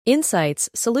Insights,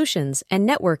 solutions, and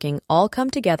networking all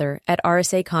come together at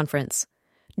RSA Conference.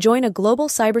 Join a global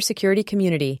cybersecurity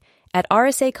community at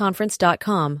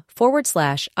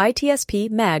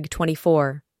rsaconference.com/ITSP Mag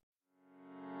 24.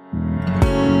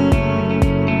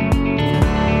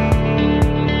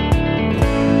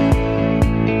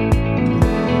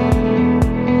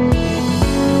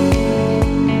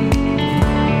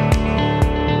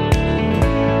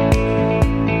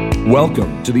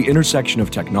 Welcome to the intersection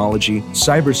of technology,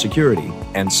 cybersecurity,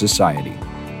 and society.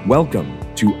 Welcome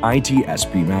to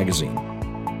ITSP Magazine.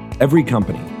 Every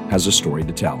company has a story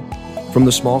to tell, from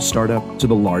the small startup to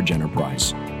the large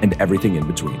enterprise, and everything in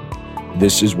between.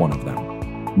 This is one of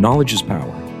them. Knowledge is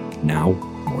power, now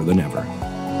more than ever.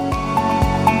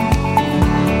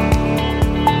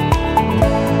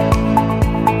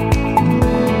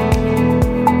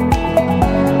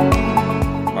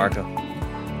 Marco.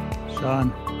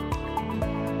 Sean.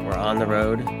 On the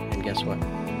road, and guess what?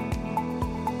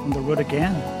 On the road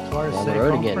again to our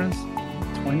RSA Conference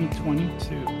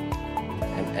 2022.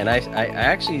 And I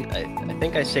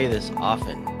think I say this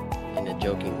often in a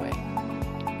joking way,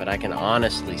 but I can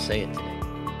honestly say it today.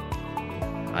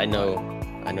 I know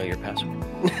your password.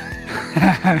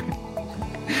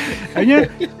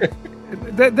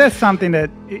 That's something that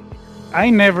I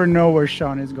never know where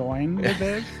Sean is going with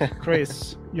this.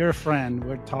 Chris, you're a friend.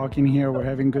 We're talking here. We're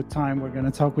having a good time. We're going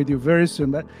to talk with you very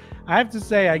soon. But I have to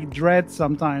say, I dread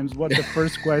sometimes what the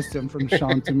first question from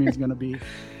Sean to me is going to be.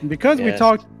 And because we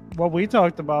talked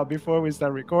about before we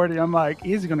start recording, I'm like,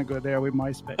 he's going to go there with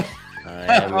MySpace.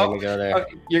 I am going to go there.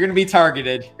 Okay, you're going to be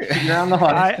targeted. You're on the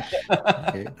hunt.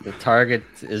 The target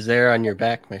is there on your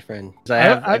back, my friend.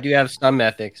 I do have some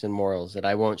ethics and morals that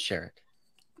I won't share it.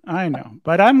 I know,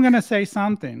 but I'm going to say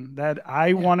something that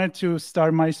I wanted to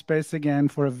start MySpace again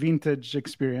for a vintage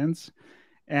experience.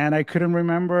 And I couldn't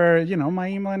remember, my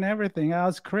email and everything. I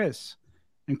asked Chris.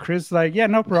 And Chris like, yeah,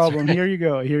 no problem. Here you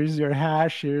go. Here's your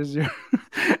hash. Here's your...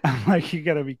 I'm like, you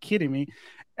got to be kidding me.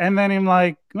 And then I'm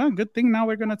like, well, good thing now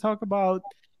we're going to talk about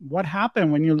what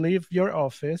happened when you leave your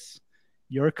office,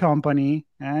 your company,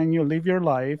 and you live your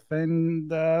life.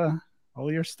 And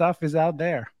all your stuff is out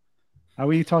there. Are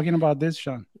we talking about this,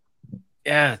 Sean?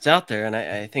 Yeah, it's out there, and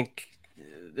I think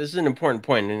this is an important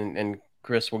point. And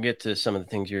Chris, we'll get to some of the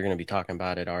things you're going to be talking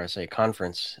about at RSA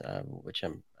Conference, which I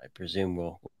presume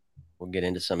we'll get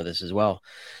into some of this as well.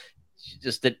 It's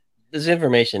just that this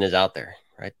information is out there,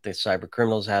 right? The cyber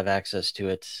criminals have access to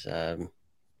it, and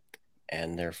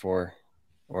therefore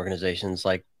organizations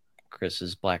like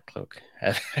Chris's BlackCloak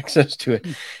have access to it.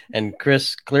 And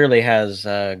Chris clearly has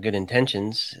good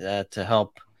intentions to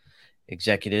help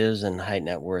executives and high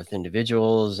net worth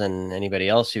individuals and anybody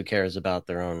else who cares about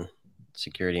their own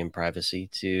security and privacy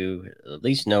to at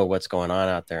least know what's going on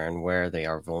out there and where they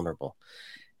are vulnerable.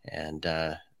 And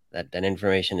that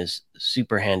information is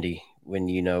super handy when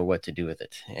you know what to do with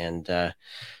it. And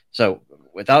so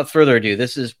without further ado,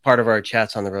 this is part of our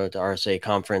Chats on the Road to RSA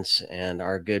Conference, and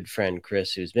our good friend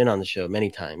Chris, who's been on the show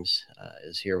many times,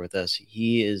 is here with us.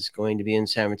 He is going to be in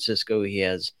San Francisco. He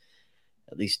has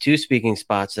at least 2 speaking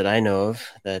spots that I know of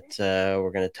that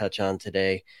we're going to touch on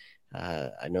today.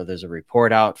 I know there's a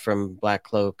report out from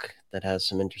BlackCloak that has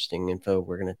some interesting info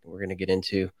we're gonna get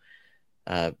into.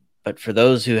 But for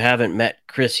those who haven't met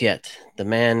Chris yet, the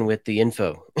man with the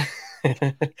info,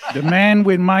 the man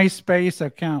with MySpace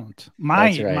account,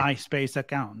 That's right. MySpace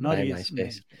account, not his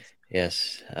MySpace.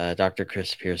 Yes, Dr.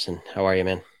 Chris Pierson. How are you,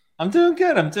 man? I'm doing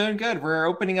good. We're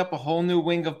opening up a whole new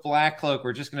wing of BlackCloak.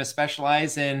 We're just going to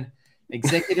specialize in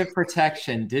executive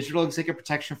protection, digital executive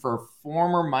protection for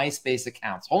former MySpace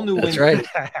accounts. Whole new That's wing.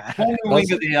 Right. Whole new wing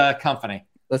of the company.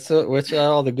 That's what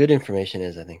all the good information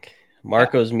is, I think.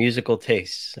 Marco's musical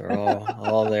tastes are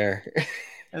all there.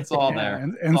 It's all there.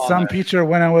 And some picture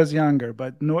when I was younger,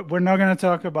 but no, we're not going to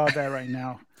talk about that right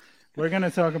now. We're going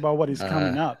to talk about what is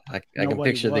coming up. I can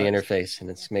picture the interface, and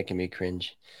it's making me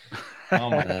cringe. Oh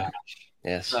my gosh.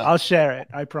 Yes. I'll share it.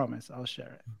 I promise. I'll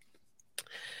share it.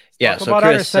 Yeah. Talk So about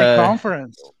Chris, RSA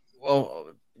Conference.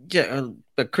 Well, yeah,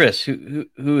 but Chris, who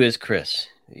is Chris?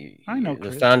 I know the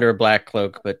Chris. founder of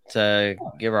BlackCloak, but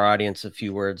give our audience a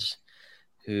few words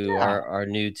who are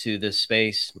new to this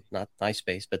space, not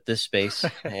MySpace, but this space,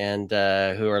 and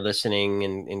who are listening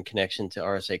in connection to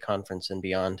RSA Conference and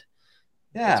beyond.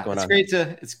 Yeah,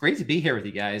 it's great to be here with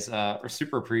you guys. We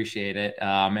super appreciate it.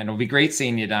 And it'll be great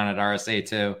seeing you down at RSA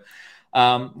too.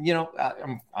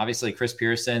 I'm obviously Chris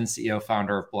Pierson, CEO,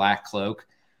 founder of BlackCloak.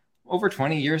 Over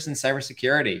 20 years in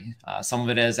cybersecurity. Some of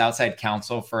it as outside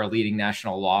counsel for a leading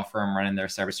national law firm running their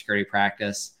cybersecurity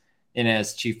practice, and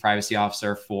as chief privacy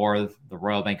officer for the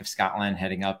Royal Bank of Scotland,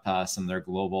 heading up some of their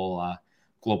global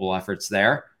efforts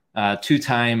there.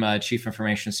 two-time chief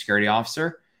information security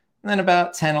officer, and then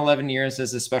about 10, 11 years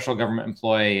as a special government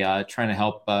employee, trying to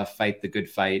help fight the good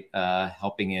fight,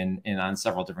 helping in on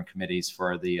several different committees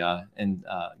for the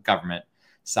government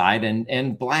side.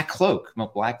 And BlackCloak.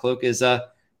 Well, BlackCloak is a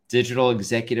digital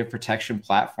executive protection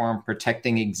platform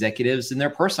protecting executives in their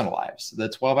personal lives. The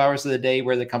 12 hours of the day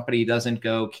where the company doesn't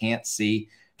go, can't see.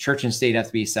 Church and state have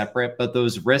to be separate, but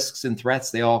those risks and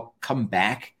threats, they all come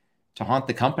back to haunt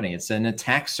the company. It's an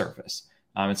attack surface.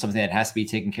 It's something that has to be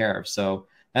taken care of. So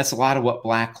that's a lot of what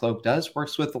BlackCloak does,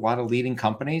 works with a lot of leading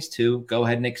companies to go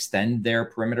ahead and extend their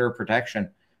perimeter of protection,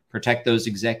 protect those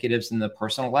executives in the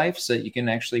personal life so that you can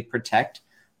actually protect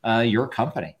your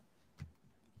company.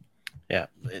 Yeah,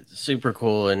 it's super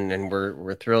cool. And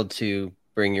we're thrilled to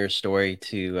bring your story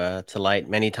to light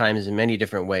many times in many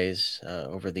different ways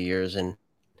over the years. And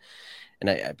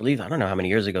I believe, I don't know how many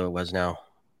years ago it was now,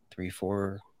 3,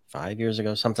 4, 5 years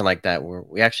ago, something like that, where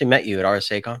we actually met you at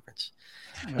RSA conference.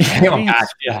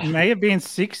 It may have been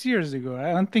 6 years ago.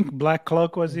 I don't think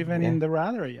BlackCloak was even in the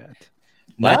radar yet.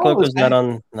 BlackCloak was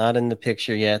not in the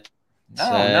picture yet.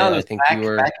 No, I think back, you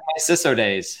were back in my CISO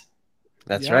days.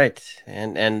 That's right,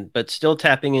 but still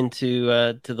tapping into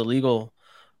to the legal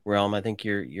realm. I think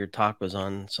your talk was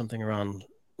on something around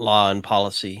law and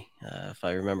policy, if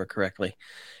I remember correctly,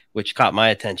 which caught my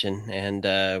attention,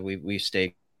 and we've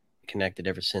stayed connected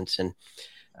ever since. And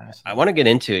I want to get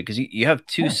into it because you have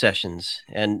two sessions,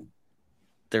 and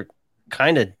they're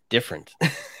kind of different.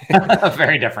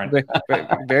 Very different.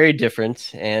 Very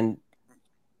different, and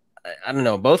I don't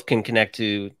know. Both can connect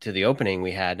to the opening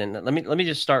we had, and let me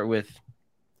just start with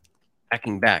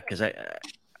hacking back, because I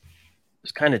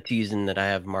was kind of teasing that I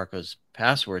have Marco's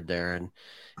password there,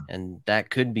 and that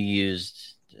could be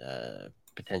used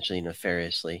potentially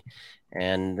nefariously,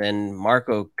 and then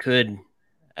Marco could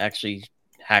actually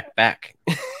hack back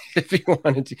if he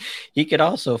wanted to. He could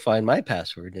also find my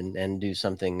password and do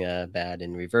something bad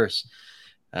in reverse.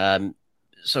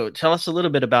 So tell us a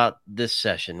little bit about this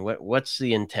session. What's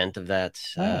the intent of that?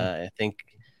 I think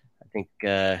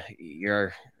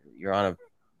you're on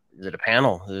is it a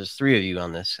panel? There's 3 of you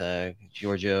on this.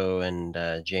 Giorgio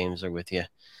and James are with you.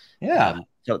 Yeah.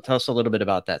 Tell us a little bit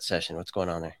about that session. What's going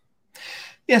on there?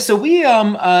 Yeah. So we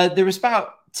there was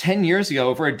about 10 years ago,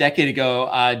 over a decade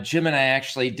ago, Jim and I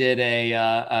actually did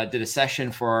a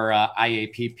session for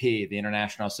IAPP, the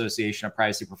International Association of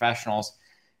Privacy Professionals.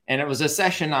 And it was a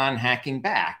session on hacking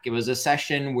back. It was a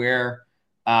session where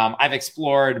I've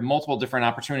explored multiple different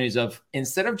opportunities of,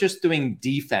 instead of just doing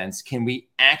defense, can we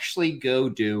actually go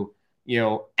do,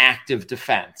 active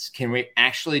defense? Can we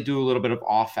actually do a little bit of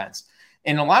offense?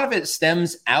 And a lot of it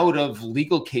stems out of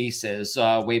legal cases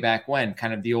way back when,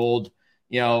 kind of the old,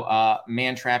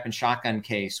 man trap and shotgun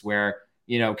case where,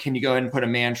 can you go ahead and put a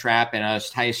man trap and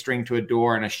tie a string to a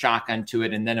door and a shotgun to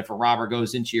it? And then if a robber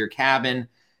goes into your cabin,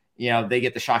 they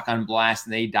get the shotgun blast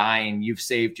and they die and you've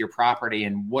saved your property.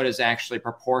 And what is actually a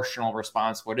proportional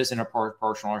response? What isn't a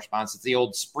proportional response? It's the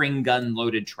old spring gun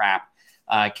loaded trap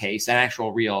case, an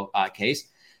actual real case.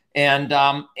 And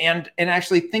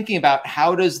actually thinking about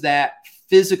how does that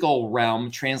physical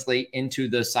realm translate into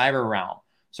the cyber realm?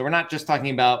 So we're not just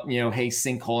talking about, hey,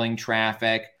 sinkholing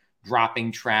traffic,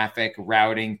 dropping traffic,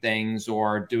 routing things,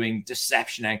 or doing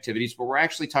deception activities, but we're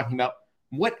actually talking about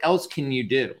what else can you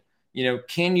do?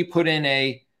 Can you put in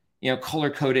a,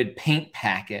 color-coded paint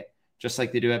packet, just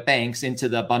like they do at banks, into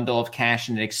the bundle of cash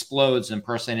and it explodes and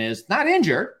person is not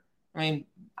injured? I mean,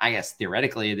 I guess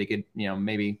theoretically they could,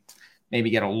 maybe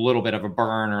get a little bit of a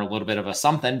burn or a little bit of a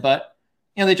something, but,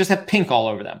 they just have pink all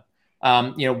over them.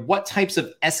 What types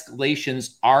of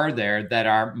escalations are there that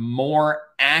are more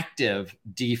active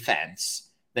defense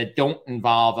that don't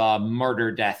involve a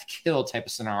murder, death, kill type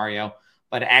of scenario,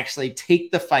 but actually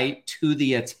take the fight to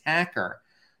the attacker?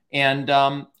 And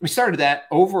we started that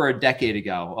over a decade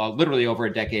ago, literally over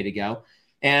a decade ago.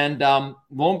 And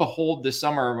lo and behold, this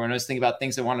summer, when I was thinking about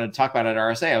things I wanted to talk about at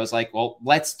RSA, I was like, well,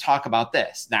 let's talk about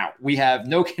this. Now, we have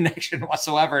no connection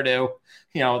whatsoever to,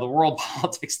 the world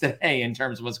politics today in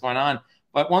terms of what's going on.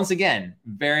 But once again,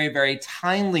 very, very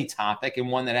timely topic, and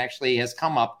one that actually has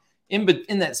come up in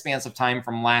that span of time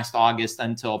from last August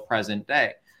until present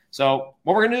day. So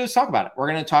what we're going to do is talk about it. We're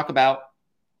going to talk about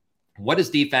what is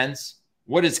defense,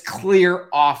 what is clear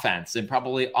offense, and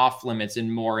probably off limits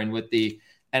and more, and with the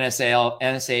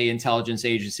NSA intelligence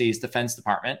agencies, Defense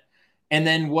Department, and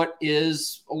then what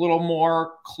is a little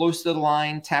more close to the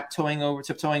line, tiptoeing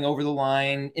over the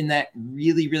line in that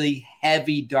really, really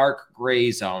heavy, dark gray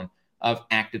zone of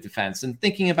active defense, and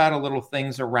thinking about a little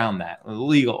things around that, the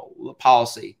legal, the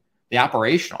policy, the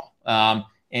operational,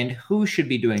 and who should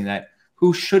be doing that.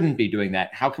 Who shouldn't be doing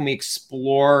that? How can we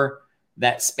explore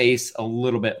that space a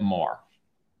little bit more?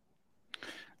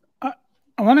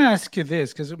 I want to ask you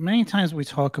this, because many times we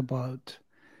talk about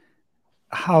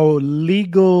how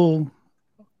legal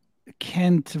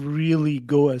can't really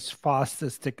go as fast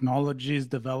as technology is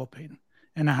developing,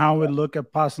 and how we look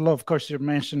at possible. Of course, you're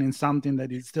mentioning something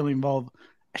that it still involve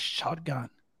a shotgun,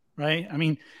 right? I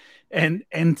mean, and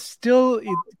still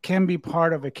it can be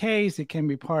part of a case. It can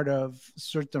be part of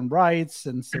certain rights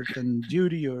and certain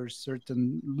duty or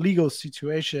certain legal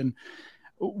situation.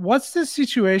 What's the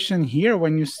situation here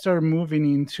when you start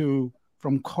moving into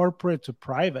from corporate to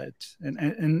private?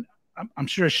 And I'm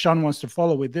sure Sean wants to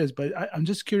follow with this, but I'm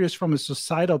just curious from a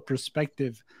societal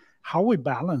perspective, how we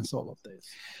balance all of this.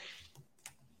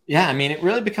 Yeah, I mean, it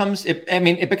really becomes,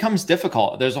 it becomes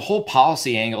difficult. There's a whole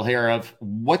policy angle here of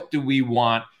what do we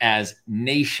want as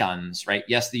nations, right?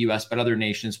 Yes, the US, but other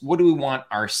nations. What do we want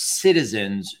our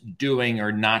citizens doing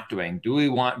or not doing? Do we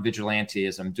want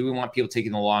vigilantism? Do we want people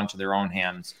taking the law into their own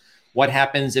hands? What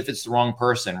happens if it's the wrong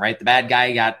person, right? The bad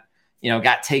guy got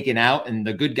taken out and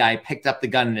the good guy picked up the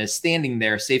gun and is standing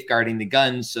there safeguarding the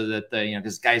gun so that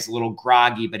this guy's a little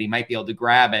groggy, but he might be able to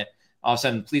grab it. All of a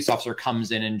sudden, the police officer comes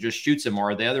in and just shoots him,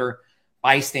 or the other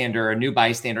bystander, a new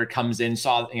bystander, comes in,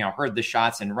 heard the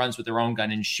shots and runs with their own gun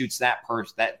and shoots that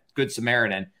person, that good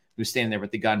Samaritan who's standing there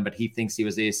with the gun, but he thinks he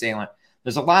was the assailant.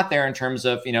 There's a lot there in terms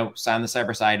of, on the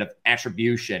cyber side of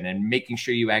attribution and making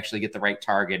sure you actually get the right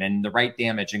target and the right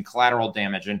damage and collateral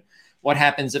damage. And what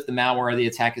happens if the malware or the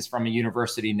attack is from a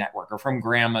university network or from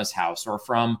grandma's house or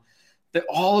from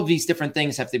all of these different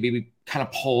things have to be kind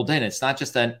of pulled in. It's not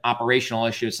just an operational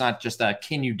issue. It's not just a,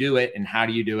 can you do it and how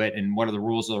do you do it and what are the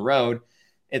rules of the road?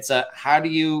 It's a, how do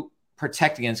you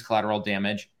protect against collateral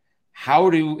damage?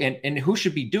 And who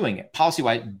should be doing it?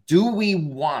 Policy-wise, do we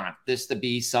want this to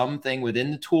be something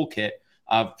within the toolkit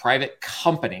of private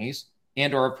companies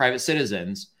and or private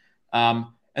citizens? And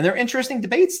there are interesting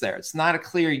debates there. It's not a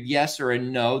clear yes or a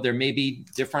no. There may be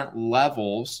different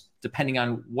levels depending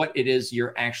on what it is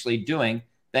you're actually doing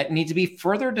that need to be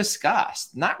further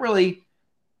discussed. Not really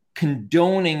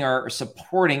condoning or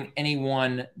supporting any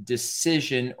one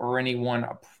decision or any one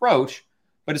approach,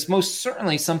 but it's most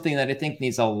certainly something that I think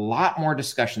needs a lot more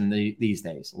discussion these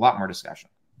days, a lot more discussion.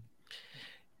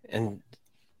 And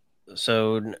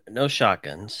so no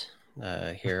shotguns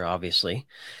here, obviously.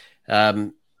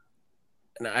 And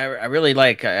I really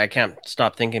I can't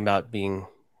stop thinking about being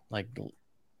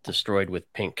destroyed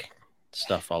with pink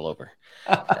stuff all over.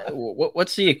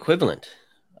 What's the equivalent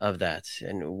of that?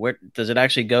 And where does it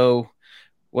actually go?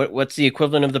 What's the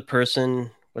equivalent of the person?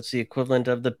 What's the equivalent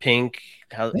of the pink?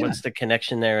 What's the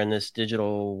connection there in this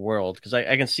digital world? Because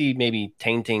I can see maybe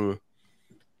tainting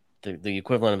the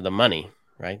equivalent of the money,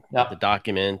 right? Yep. The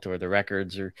document or the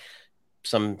records or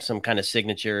some kind of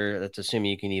signature. That's assuming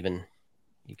you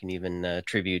can even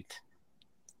attribute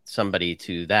somebody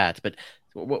to that. But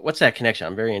what's that connection?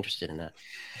 I'm very interested in that.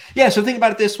 Yeah. So think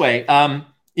about it this way.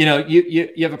 You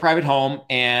have a private home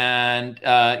and,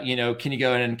 can you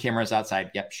go ahead and cameras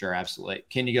outside? Yep, sure. Absolutely.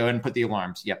 Can you go ahead and put the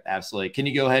alarms? Yep, absolutely. Can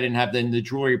you go ahead and have the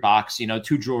jewelry box, 2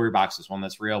 jewelry boxes, one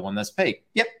that's real, one that's fake?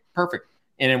 Yep. Perfect.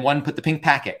 And in one, put the pink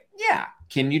packet. Yeah.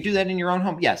 Can you do that in your own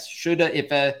home? Yes.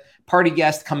 If a party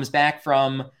guest comes back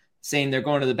from saying they're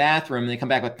going to the bathroom and they come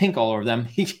back with pink all over them,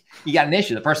 you got an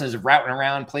issue. The person is routing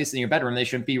around places in your bedroom. They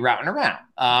shouldn't be routing around.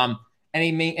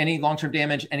 Any long-term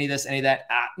damage, any of this, any of that?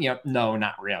 No,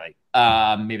 not really.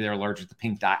 Maybe they're allergic to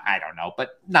pink dye. I don't know,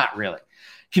 but not really.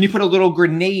 Can you put a little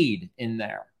grenade in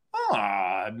there?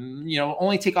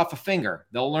 Only take off a finger.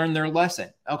 They'll learn their lesson.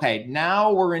 Okay,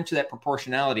 now we're into that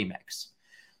proportionality mix.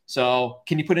 So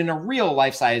can you put in a real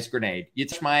life-size grenade? You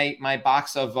touch my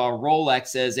box of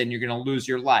Rolexes and you're going to lose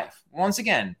your life. Once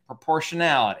again,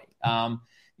 proportionality.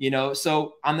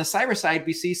 So on the cyber side,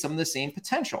 we see some of the same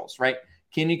potentials, right?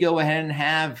 Can you go ahead and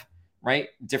have, right,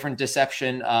 different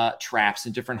deception traps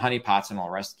and different honeypots and all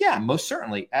the rest? Yeah, most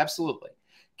certainly. Absolutely.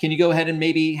 Can you go ahead and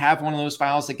maybe have one of those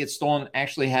files that gets stolen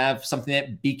actually have something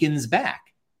that beacons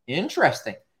back?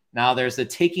 Interesting. Now there's the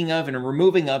taking of and a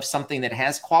removing of something that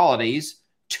has qualities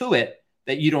to it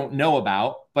that you don't know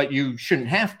about, but you shouldn't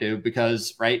have to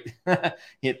because, right,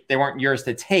 they weren't yours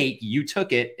to take. You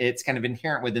took it. It's kind of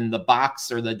inherent within the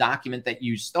box or the document that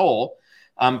you stole.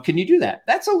 Can you do that?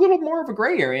 That's a little more of a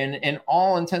gray area. And in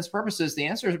all intents and purposes, the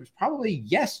answer is probably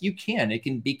yes, you can. It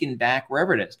can beacon back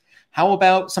wherever it is. How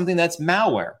about something that's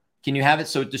malware? Can you have it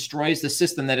so it destroys the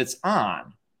system that it's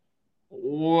on?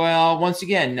 Well, once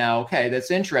again, now, okay, that's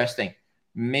interesting.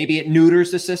 Maybe it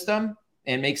neuters the system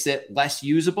and makes it less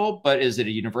usable, but is it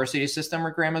a university system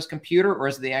or grandma's computer, or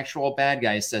is it the actual bad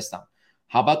guy's system?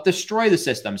 How about destroy the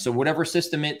system? So whatever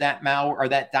system that malware or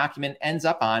that document ends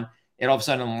up on, it all of a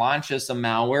sudden launches some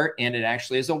malware, and it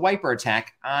actually is a wiper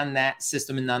attack on that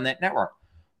system and on that network.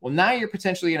 Well, now you're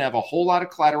potentially going to have a whole lot of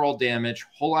collateral damage,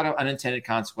 a whole lot of unintended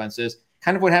consequences,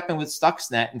 kind of what happened with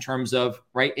Stuxnet in terms of,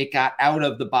 right, it got out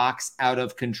of the box, out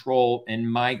of control,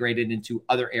 and migrated into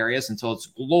other areas until it's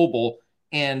global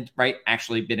and, right,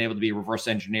 actually been able to be reverse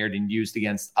engineered and used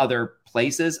against other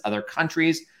places, other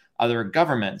countries, other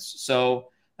governments. So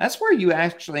that's where you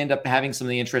actually end up having some of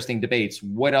the interesting debates.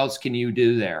 What else can you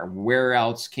do there? Where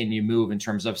else can you move in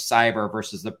terms of cyber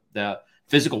versus the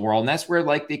physical world? And that's where,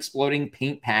 like, the exploding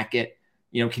paint packet,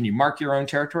 can you mark your own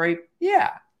territory?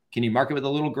 Yeah. Can you mark it with a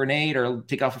little grenade or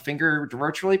take off a finger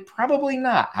virtually? Probably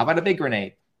not. How about a big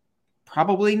grenade?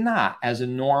 Probably not, as a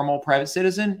normal private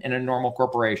citizen in a normal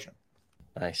corporation.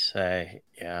 Nice.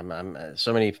 I'm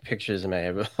so many pictures in my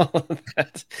head with all of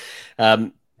that.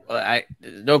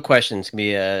 No question, it's gonna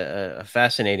be a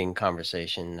fascinating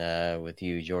conversation with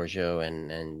you, Giorgio,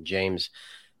 and James.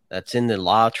 That's in the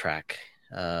law track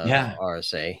of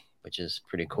RSA, which is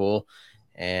pretty cool.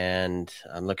 And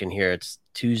I'm looking here. It's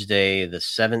Tuesday, the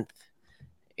 7th,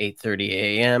 8:30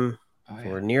 a.m.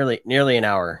 for nearly an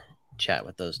hour chat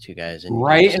with those two guys. And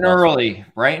bright and early,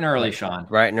 Sean.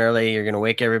 Bright and early. You're going to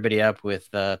wake everybody up with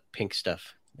pink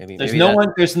stuff. There's no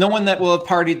one that will have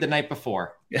partied the night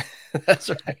before. That's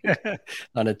right.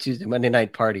 On a Tuesday, Monday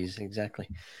night parties. Exactly.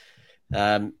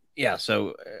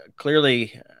 So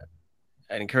clearly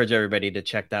I'd encourage everybody to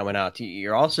check that one out.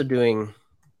 You're also doing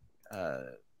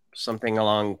something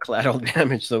along collateral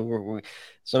damage. So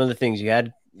some of the things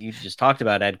you just talked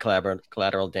about had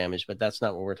collateral damage, but that's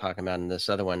not what we're talking about in this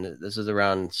other one. This is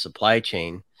around supply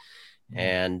chain.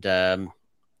 And I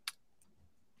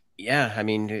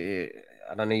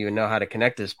don't even know how to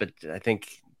connect this, but I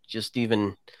think just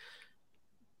even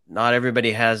not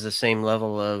everybody has the same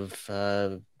level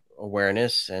of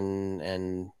awareness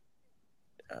and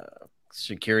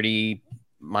security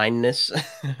mindedness,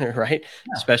 right?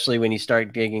 Yeah. Especially when you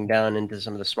start digging down into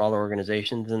some of the smaller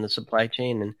organizations in the supply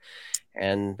chain,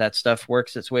 and that stuff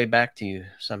works its way back to you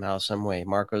somehow, some way.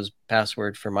 Marco's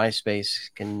password for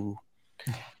MySpace can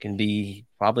be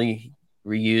probably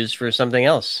reused for something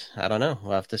else. I don't know.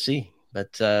 We'll have to see.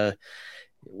 But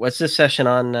what's this session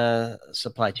on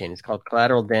supply chain? It's called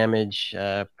Collateral Damage,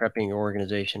 Prepping Your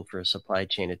Organization for a Supply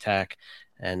Chain Attack.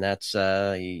 And that's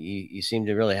you seem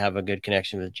to really have a good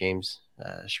connection with James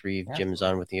Shreve. Yeah. Jim's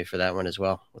on with you for that one as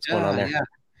well. What's going on there? Yeah.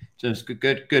 Jim's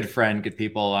good friend, good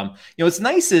people. What's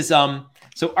nice is so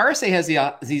RSA has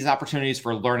these opportunities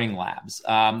for learning labs.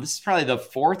 This is probably the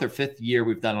 4th or 5th year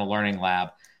we've done a learning lab.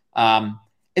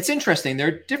 It's interesting. There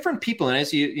are different people, and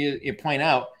as you point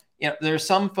out, there are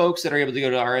some folks that are able to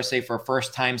go to RSA for a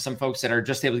first time. Some folks that are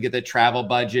just able to get the travel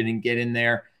budget and get in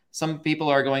there. Some people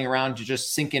are going around to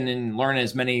just sink in and learn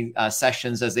as many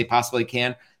sessions as they possibly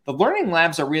can. The learning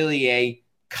labs are really a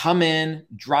come in,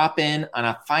 drop in on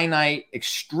a finite,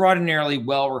 extraordinarily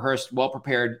well-rehearsed,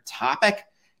 well-prepared topic,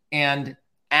 and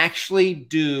actually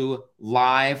do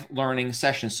live learning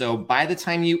sessions. So by the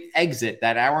time you exit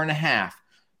that hour and a half,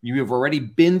 you have already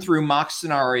been through mock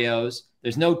scenarios.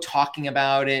 There's no talking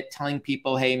about it, telling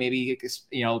people, hey, maybe,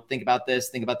 think about this,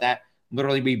 think about that.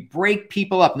 Literally, we break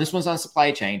people up. And this one's on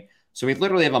supply chain. So we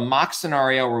literally have a mock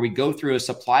scenario where we go through a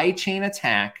supply chain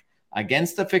attack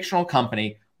against a fictional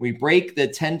company. We break the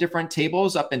 10 different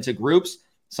tables up into groups.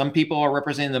 Some people are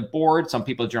representing the board. Some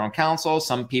people are general counsel.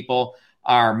 Some people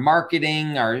are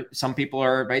marketing, or some people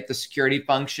are the security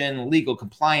function, legal,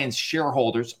 compliance,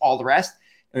 shareholders, all the rest.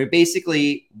 And we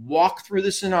basically walk through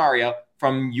the scenario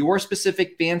from your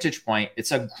specific vantage point.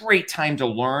 It's a great time to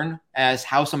learn as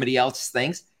how somebody else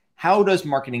thinks. How does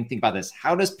marketing think about this?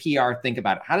 How does PR think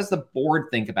about it? How does the board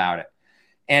think about it?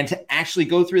 And to actually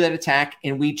go through that attack,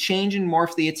 and we change and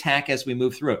morph the attack as we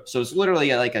move through it. So it's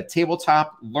literally like a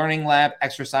tabletop learning lab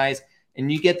exercise,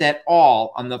 and you get that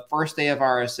all on the first day of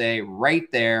RSA right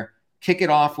there. Kick it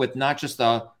off with not just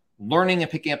the learning and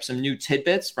picking up some new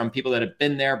tidbits from people that have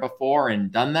been there before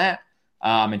and done that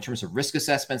in terms of risk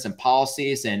assessments and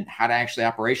policies and how to actually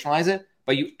operationalize it,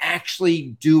 but you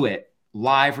actually do it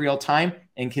live real time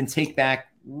and can take back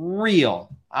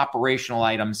real operational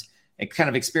items and kind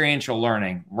of experiential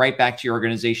learning right back to your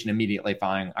organization immediately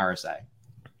following RSA.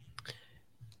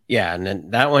 Yeah. And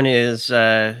then that one is,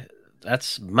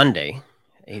 that's Monday,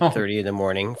 8:30 in the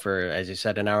morning for, as you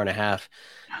said, an hour and a half.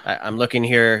 I'm looking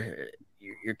here.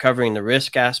 You're covering the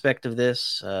risk aspect of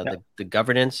this, the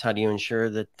governance. How do you ensure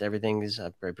that everything is,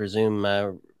 I presume,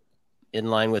 in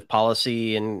line with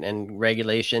policy and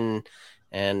regulation,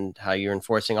 and how you're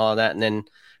enforcing all of that? And then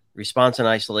response and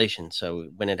isolation. So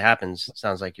when it happens, it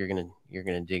sounds like you're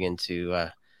gonna dig into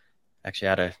actually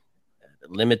how to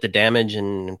limit the damage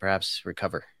and perhaps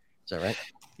recover. Is that right?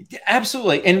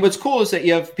 Absolutely. And what's cool is that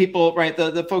you have people, right?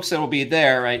 The folks that will be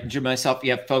there, right? Jim, myself,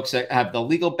 you have folks that have the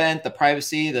legal bent, the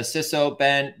privacy, the CISO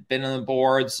bent, been on the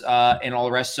boards, and all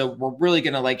the rest. So we're really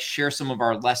going to like share some of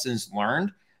our lessons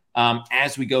learned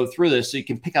as we go through this. So you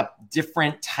can pick up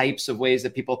different types of ways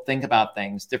that people think about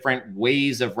things, different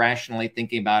ways of rationally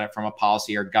thinking about it from a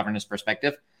policy or governance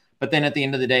perspective. But then at the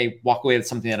end of the day, walk away with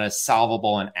something that is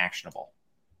solvable and actionable.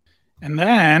 And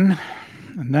then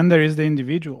there is the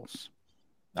individuals.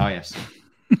 Oh, yes.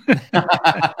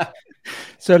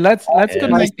 So let's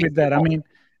connect with that. I mean,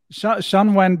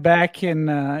 Sean went back in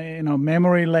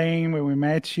memory lane when we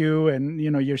met you, and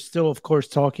you're still, of course,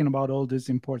 talking about all this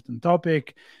important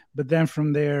topic. But then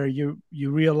from there, you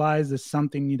realize that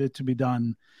something needed to be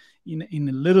done in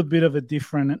a little bit of a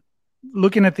different,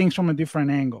 looking at things from a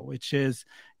different angle, which is,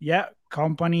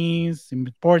 companies,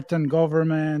 important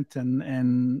government,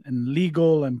 and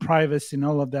legal and privacy and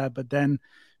all of that. But then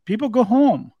people go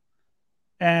home,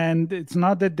 and it's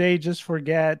not that they just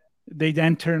forget, they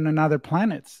enter on another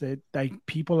planets. Like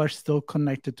people are still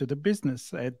connected to the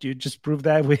business. You just proved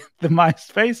that with the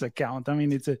MySpace account. I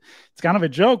mean, it's kind of a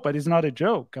joke, but it's not a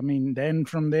joke. I mean, then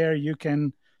from there you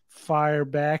can fire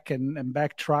back and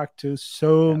backtrack to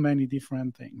so many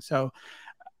different things. So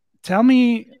tell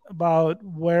me about,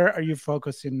 where are you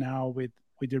focusing now with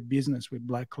your business with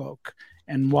BlackCloak,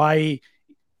 and why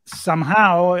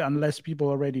somehow, unless people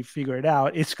already figure it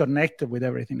out, it's connected with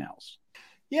everything else?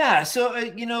 Yeah. So,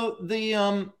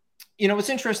 what's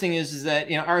interesting is that,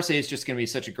 RSA is just going to be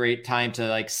such a great time to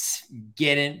like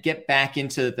get back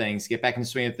into things, get back into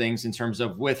swing of things in terms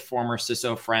of with former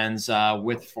CISO friends,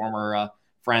 with former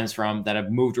friends that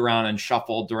have moved around and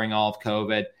shuffled during all of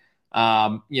COVID.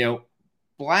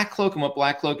 BlackCloak and what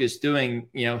BlackCloak is doing,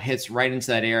 hits right into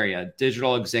that area,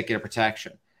 digital executive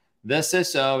protection. The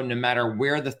CISO, no matter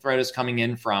where the threat is coming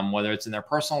in from, whether it's in their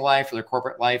personal life or their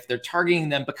corporate life, they're targeting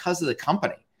them because of the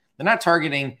company. They're not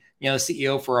targeting,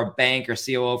 CEO for a bank or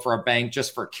COO for a bank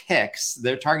just for kicks.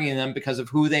 They're targeting them because of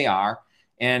who they are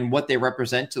and what they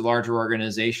represent to the larger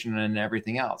organization and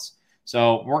everything else.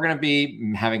 So we're going to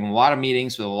be having a lot of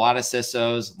meetings with a lot of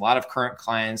CISOs, a lot of current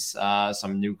clients,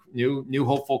 some new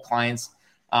hopeful clients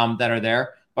that are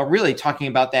there. But really talking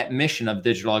about that mission of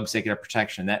digital executive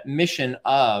protection, that mission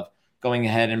of going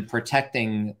ahead and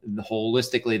protecting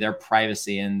holistically their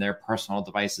privacy and their personal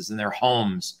devices and their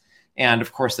homes. And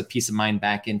of course, the peace of mind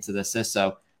back into the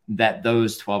CISO that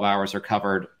those 12 hours are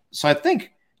covered. So I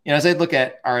think, as I look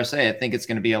at RSA, I think it's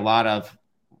going to be a lot of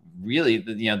really,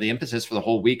 the impetus for the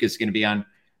whole week is going to be on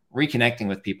reconnecting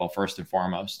with people first and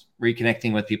foremost,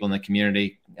 reconnecting with people in the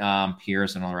community,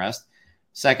 peers and all the rest.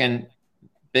 Second,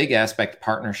 big aspect,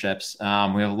 partnerships. We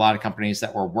have a lot of companies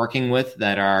that we're working with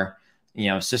that are,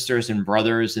 sisters and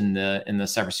brothers in the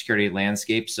cybersecurity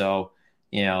landscape. So,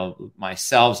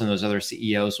 myself and those other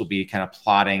CEOs will be kind of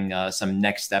plotting some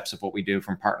next steps of what we do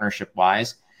from partnership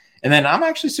wise. And then I'm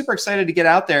actually super excited to get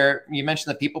out there. You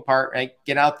mentioned the people part, right?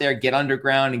 Get out there, get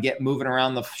underground and get moving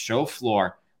around the show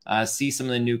floor. See some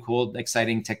of the new, cool,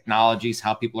 exciting technologies,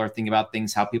 how people are thinking about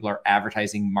things, how people are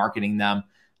advertising, marketing them.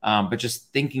 But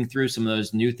just thinking through some of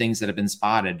those new things that have been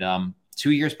spotted.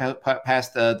 2 years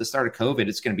past the start of COVID,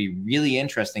 it's going to be really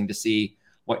interesting to see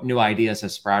what new ideas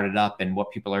have sprouted up and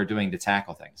what people are doing to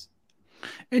tackle things.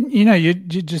 And you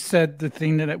just said the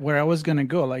thing where I was going to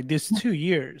go. Like these 2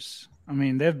 years, I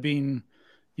mean, they've been.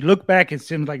 You look back, it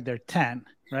seems like they're 10,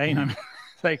 right? I mean,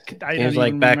 I seems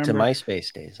like back to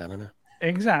MySpace days. I don't know.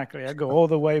 Exactly, I go all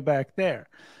the way back there.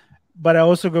 But I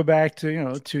also go back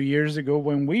to 2 years ago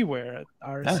when we were at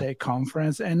RSA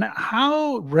conference, and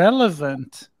how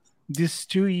relevant these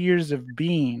 2 years have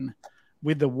been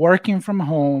with the working from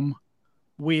home,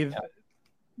 with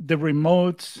the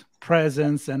remote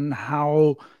presence, and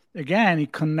how, again,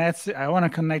 it connects. I want to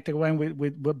connect again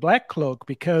with BlackCloak,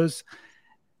 because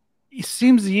it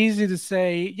seems easy to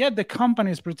say, the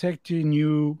company is protecting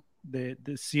you, the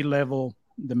C-level,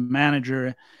 the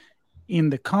manager in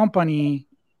the company,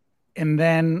 and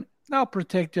then I'll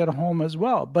protect you at home as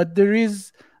well. But there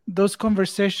is those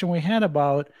conversations we had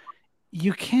about,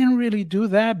 you can't really do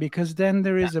that, because then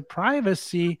there is a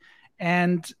privacy,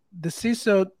 and the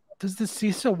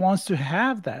CISO wants to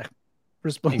have that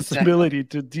responsibility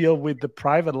to deal with the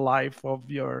private life of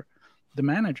the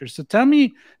manager. So tell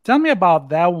me about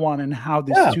that one, and how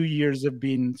these 2 years have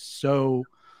been so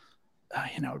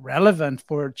relevant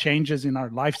for changes in our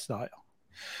lifestyle.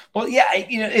 Well, yeah,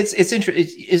 it's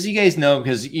interesting, as you guys know,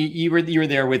 because you were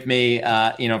there with me,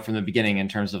 from the beginning in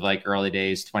terms of like early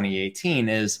days, 2018.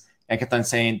 Is I kept on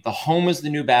saying the home is the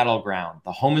new battleground.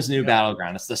 The home is the new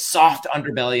battleground. It's the soft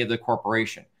underbelly of the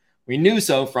corporation. We knew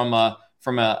so from a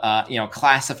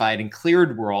classified and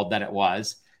cleared world that it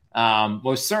was.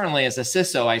 Most certainly, as a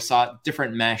CISO, I saw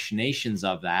different machinations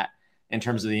of that in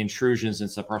terms of the intrusions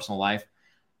into the personal life.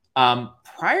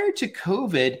 Prior to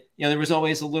COVID, there was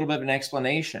always a little bit of an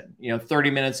explanation,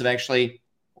 30 minutes of actually,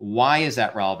 why is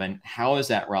that relevant? How is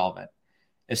that relevant?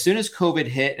 As soon as COVID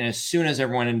hit and as soon as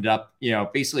everyone ended up,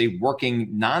 basically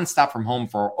working nonstop from home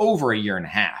for over a year and a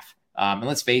half, and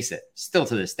let's face it, still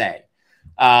to this day,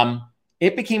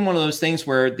 it became one of those things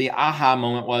where the aha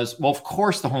moment was, well, of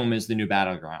course the home is the new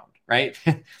battleground, right?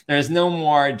 There's no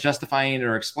more justifying it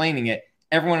or explaining it.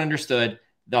 Everyone understood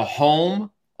the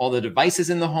home, all the devices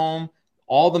in the home,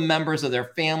 all the members of their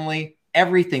family,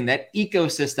 everything, that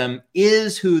ecosystem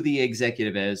is who the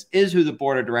executive is who the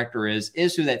board of director is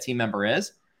who that team member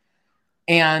is.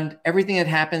 And everything that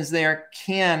happens there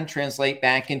can translate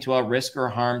back into a risk or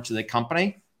harm to the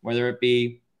company, whether it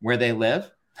be where they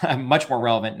live, much more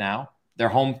relevant now, their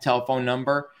home telephone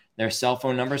number, their cell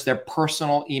phone numbers, their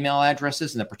personal email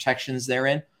addresses and the protections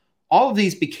therein. All of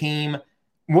these became,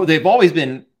 well, they've always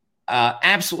been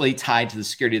absolutely tied to the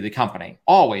security of the company,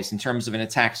 always in terms of an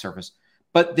attack surface,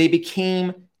 but they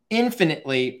became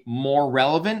infinitely more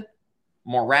relevant,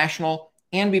 more rational,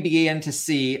 and we began to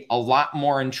see a lot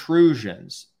more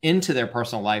intrusions into their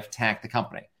personal life attack the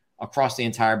company across the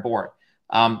entire board.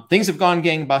 Things have gone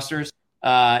gangbusters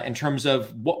in terms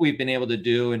of what we've been able to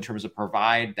do in terms of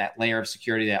provide that layer of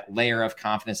security, that layer of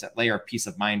confidence, that layer of peace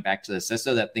of mind back to the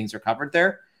CISO that things are covered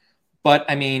there. But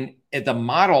I mean, the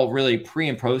model really pre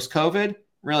and post COVID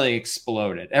really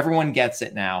exploded. Everyone gets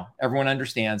it now. Everyone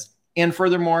understands. And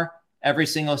furthermore, every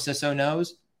single CISO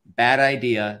knows, bad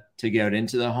idea to get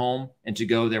into the home and to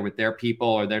go there with their people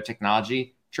or their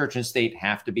technology. Church and state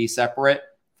have to be separate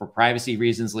for privacy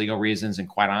reasons, legal reasons, and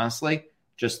quite honestly,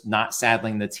 just not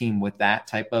saddling the team with that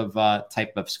type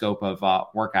of scope of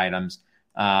work items.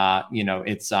 It's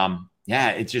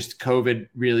just COVID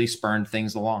really spurned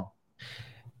things along.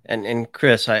 And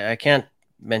Chris, I can't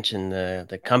mention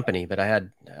the company, but I have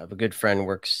a good friend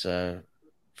works for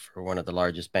one of the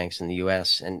largest banks in the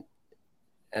U.S. and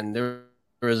there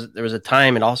was a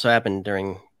time, it also happened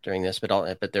during this,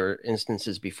 but there were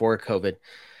instances before COVID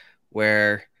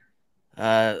where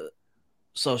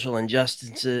social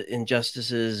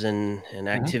injustices and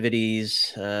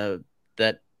activities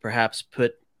that perhaps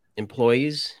put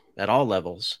employees at all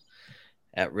levels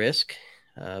at risk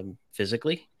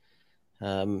physically.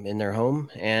 In their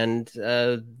home, and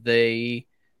I'll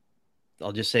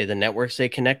just say the networks they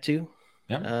connect to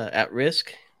at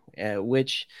risk,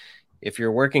 which if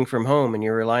you're working from home and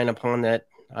you're relying upon that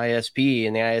ISP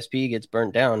and the ISP gets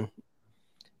burnt down,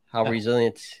 how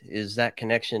resilient is that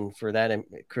connection for that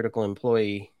critical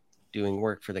employee doing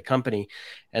work for the company?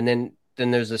 And then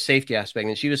there's a safety aspect,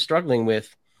 and she was struggling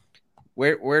with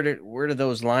where do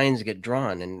those lines get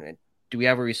drawn, and do we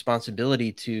have a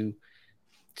responsibility to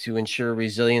ensure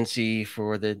resiliency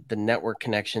for the network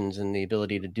connections and the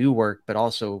ability to do work, but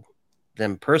also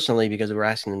them personally, because we're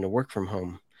asking them to work from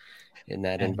home in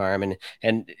that environment.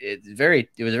 And it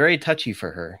was very touchy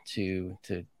for her to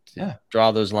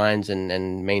draw those lines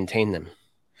and maintain them.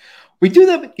 We do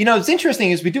that. It's interesting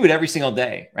is we do it every single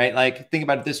day, right? Like, think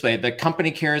about it this way. The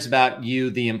company cares about you,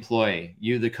 the employee,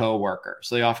 you, the coworker.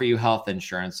 So they offer you health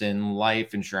insurance and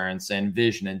life insurance and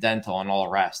vision and dental and all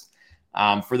the rest.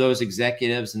 For those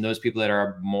executives and those people that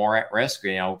are more at risk,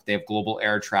 they have global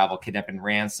air travel, kidnap and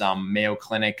ransom, Mayo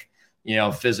Clinic,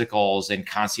 physicals and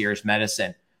concierge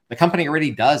medicine. The company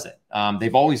already does it.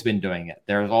 They've always been doing it.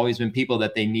 There's always been people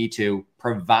that they need to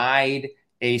provide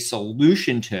a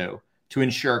solution to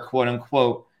ensure, quote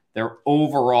unquote, their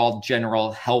overall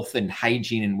general health and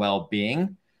hygiene and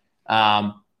well-being.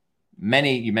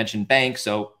 You mentioned banks.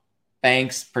 So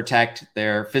banks protect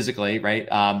their physically, right?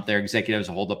 Their executives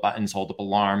hold up buttons, hold up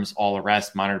alarms, all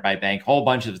arrests monitored by bank, whole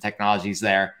bunch of the technologies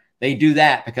there. They do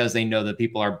that because they know that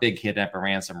people are big kidnap and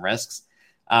ransom risks.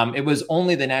 It was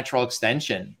only the natural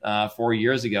extension 4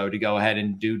 years ago to go ahead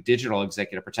and do digital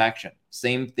executive protection.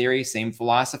 Same theory, same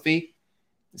philosophy,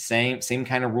 same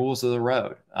kind of rules of the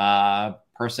road.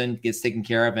 Person gets taken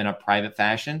care of in a private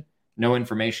fashion. No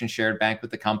information shared back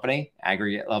with the company.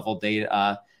 Aggregate level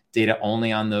data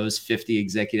only on those 50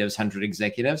 executives, 100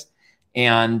 executives,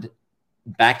 and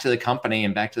back to the company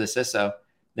and back to the CISO.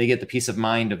 They get the peace of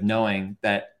mind of knowing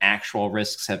that actual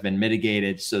risks have been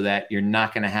mitigated so that you're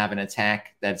not going to have an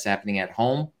attack that's happening at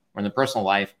home or in the personal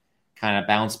life kind of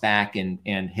bounce back and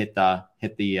hit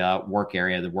the work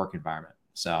area, the work environment.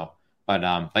 So, but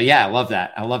yeah, I love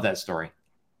that. I love that story.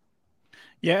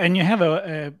 Yeah, and you have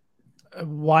a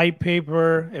white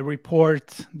paper, a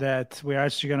report that we're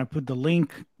actually going to put the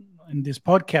link in this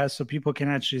podcast so people can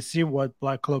actually see what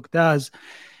BlackCloak does.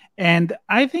 And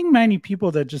I think many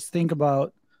people that just think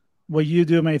about what you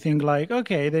do may think like,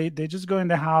 okay, they just go in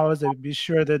the house, they be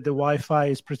sure that the Wi-Fi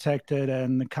is protected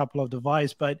and a couple of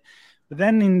devices. But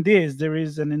then in this, there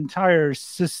is an entire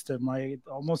system, like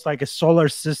almost like a solar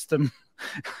system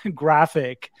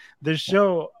graphic that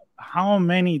show how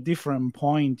many different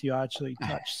points you actually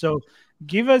touch. So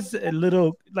give us a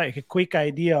little, like a quick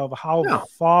idea of how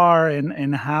far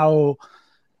and how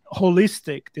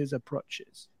holistic this approach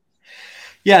is.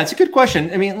 Yeah, it's a good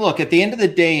question. I mean, look, at the end of the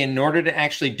day, in order to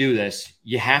actually do this,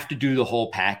 you have to do the whole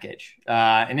package.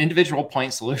 An individual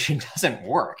point solution doesn't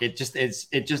work. It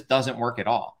just doesn't work at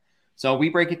all. So we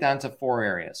break it down to 4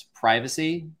 areas: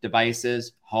 privacy,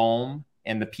 devices, home,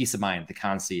 and the peace of mind, the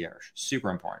concierge. Super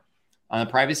important. On the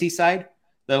privacy side,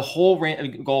 the whole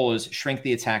goal is shrink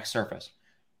the attack surface.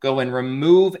 Go and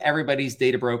remove everybody's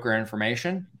data broker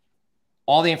information,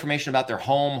 all the information about their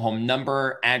home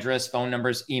number, address, phone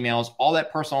numbers, emails, all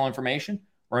that personal information,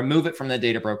 remove it from the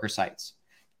data broker sites.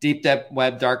 Deep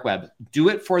web, dark web, do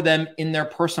it for them in their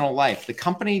personal life. The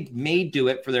company may do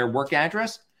it for their work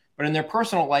address, but in their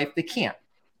personal life, they can't.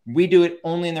 We do it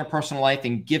only in their personal life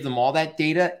and give them all that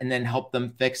data and then help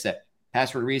them fix it.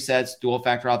 Password resets, dual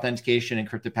factor authentication,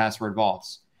 encrypted password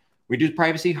vaults. We do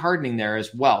privacy hardening there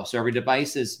as well. So every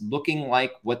device is looking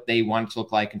like what they want it to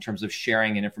look like in terms of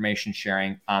sharing and information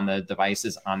sharing on the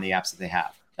devices, on the apps that they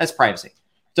have. That's privacy.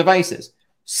 Devices,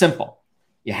 simple.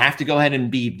 You have to go ahead and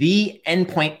be the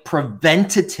endpoint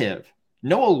preventative,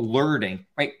 no alerting,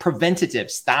 right?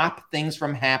 Preventative. Stop things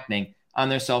from happening on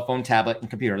their cell phone, tablet, and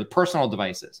computer, the personal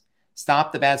devices.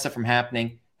 Stop the bad stuff from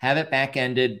happening. Have it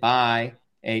back-ended by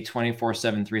a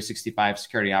 24/7, 365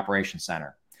 security operations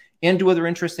center. And do other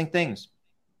interesting things.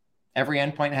 Every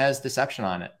endpoint has deception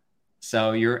on it.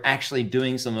 So you're actually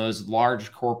doing some of those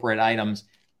large corporate items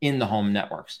in the home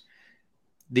networks.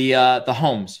 The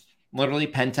homes, literally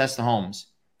pen test the homes.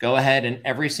 Go ahead and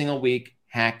every single week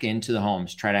hack into the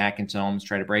homes. Try to hack into homes,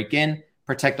 try to break in,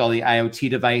 protect all the IoT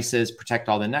devices, protect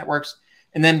all the networks,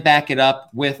 and then back it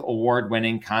up with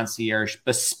award-winning concierge,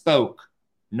 bespoke,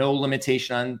 no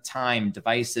limitation on time,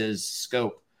 devices,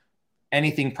 scope,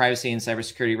 anything privacy and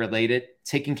cybersecurity related,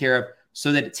 taken care of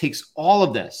so that it takes all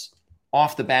of this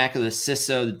off the back of the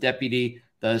CISO, the deputy,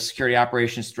 the security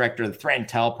operations director, the threat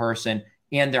intel person,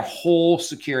 and their whole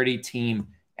security team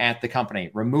at the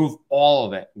company. Remove all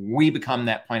of it. We become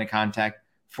that point of contact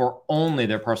for only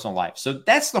their personal life. So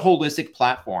that's the holistic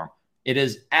platform. It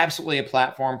is absolutely a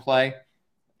platform play,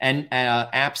 and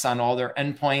apps on all their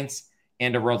endpoints,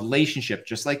 and a relationship,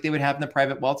 just like they would have in the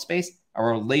private wealth space, a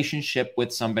relationship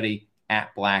with somebody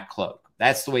at BlackCloak.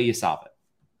 That's the way you solve it.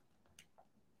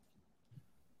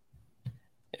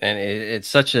 And it's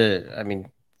such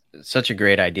a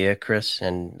great idea, Chris.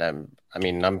 And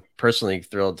I'm personally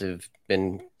thrilled to have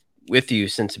been with you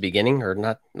since the beginning, or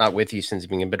not with you since the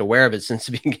beginning, but aware of it since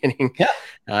the beginning. Yeah.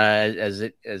 As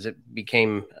it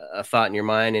became a thought in your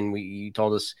mind, and you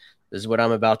told us this is what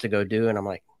I'm about to go do, and I'm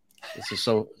like, this is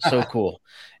so cool,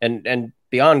 and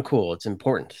beyond cool, it's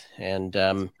important. And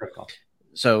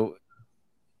so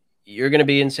you're going to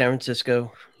be in San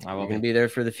Francisco. I will You're going to be there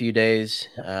for the few days.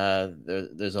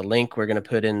 There's a link we're going to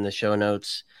put in the show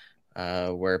notes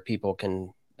where people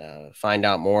can find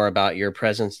out more about your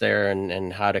presence there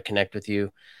and how to connect with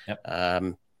you.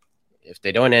 Yep. If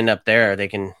they don't end up there, they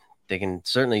can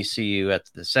certainly see you at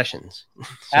the sessions.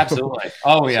 Absolutely.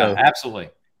 Oh yeah, absolutely.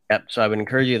 Yep. So I would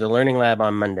encourage you, the Learning Lab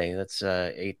on Monday. That's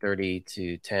 8:30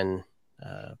 to 10,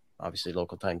 obviously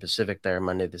local time Pacific there,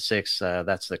 Monday the 6th.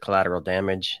 That's the collateral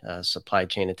damage, supply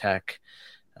chain attack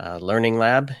Learning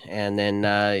Lab. And then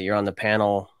you're on the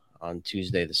panel on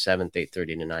Tuesday the 7th,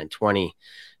 8:30 to 9:20,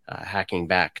 hacking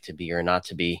back to be or not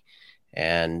to be.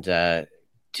 And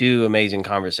 2 amazing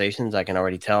conversations, I can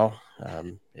already tell.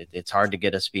 It's hard to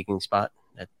get a speaking spot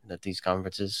at these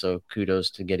conferences. So kudos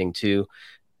to getting 2.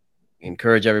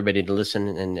 Encourage everybody to listen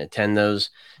and attend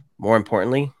those. More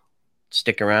importantly,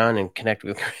 stick around and connect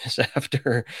with Chris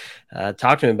after.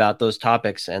 Talk to him about those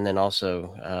topics, and then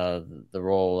also the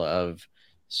role of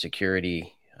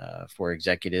security for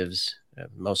executives,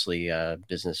 mostly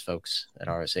business folks at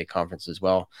RSA conference as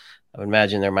well. I would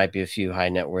imagine there might be a few high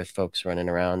net worth folks running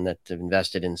around that have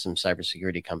invested in some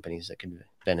cybersecurity companies that could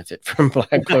benefit from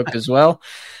BlackCloak as well.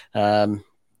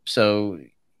 So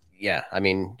yeah, I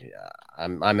mean,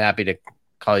 I'm happy to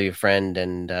call you a friend,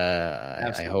 and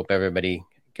I hope everybody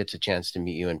gets a chance to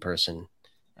meet you in person.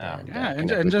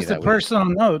 And just a personal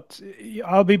note,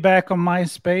 I'll be back on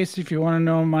MySpace. If you want to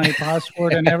know my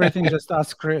password and everything, just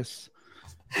ask Chris.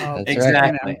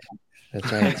 Exactly.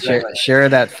 That's right. Share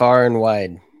that far and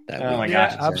wide.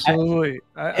 Gosh, absolutely.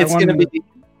 It's going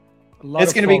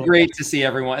to be great to see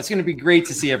everyone. It's going to be great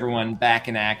to see everyone back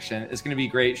in action. It's going to be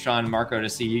great, Sean, Marco, to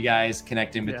see you guys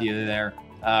connecting with you there.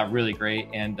 Really great,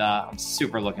 and I'm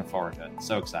super looking forward to it.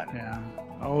 So excited. Yeah,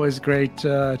 always great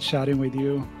chatting with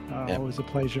you. Always a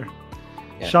pleasure.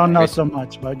 Yeah, Sean knows so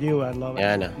much about you. I love it.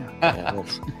 Yeah, I know. Yeah,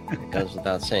 it goes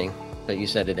without saying, but you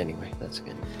said it anyway. That's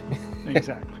good.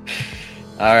 Exactly.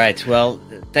 All right. Well,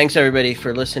 thanks everybody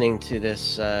for listening to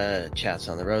this Chats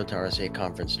on the Road to RSA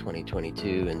Conference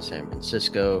 2022 in San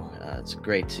Francisco. It's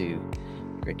great to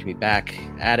be back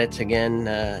at it again.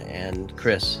 And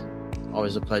Chris,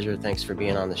 always a pleasure. Thanks for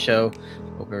being on the show.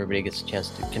 Hope everybody gets a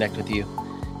chance to connect with you.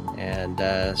 And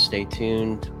stay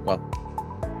tuned. Well,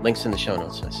 links in the show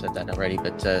notes. I said that already,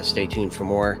 but stay tuned for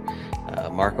more.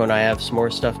 Marco and I have some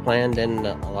more stuff planned, and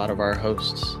a lot of our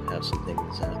hosts have some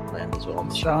things planned as well.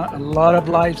 A lot of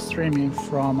live streaming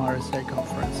from RSA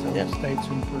Conference, so stay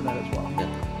tuned for that as well.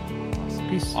 Yeah.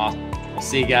 Peace. Awesome. We'll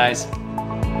see you guys.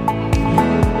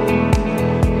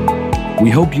 We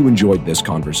hope you enjoyed this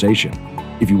conversation.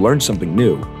 If you learned something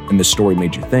new and the story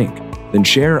made you think, then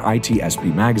share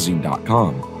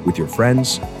itspmagazine.com with your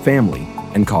friends, family,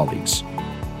 and colleagues.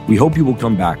 We hope you will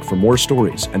come back for more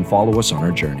stories and follow us on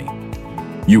our journey.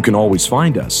 You can always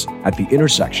find us at the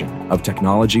intersection of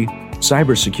technology,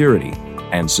 cybersecurity,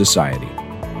 and society.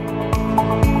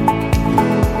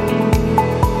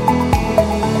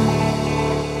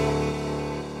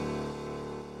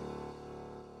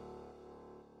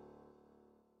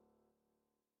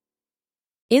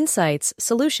 Insights,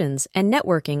 solutions, and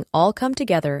networking all come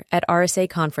together at RSA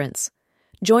Conference.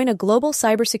 Join a global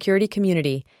cybersecurity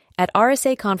community at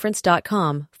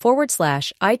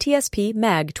rsaconference.com/ITSP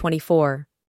Mag 24.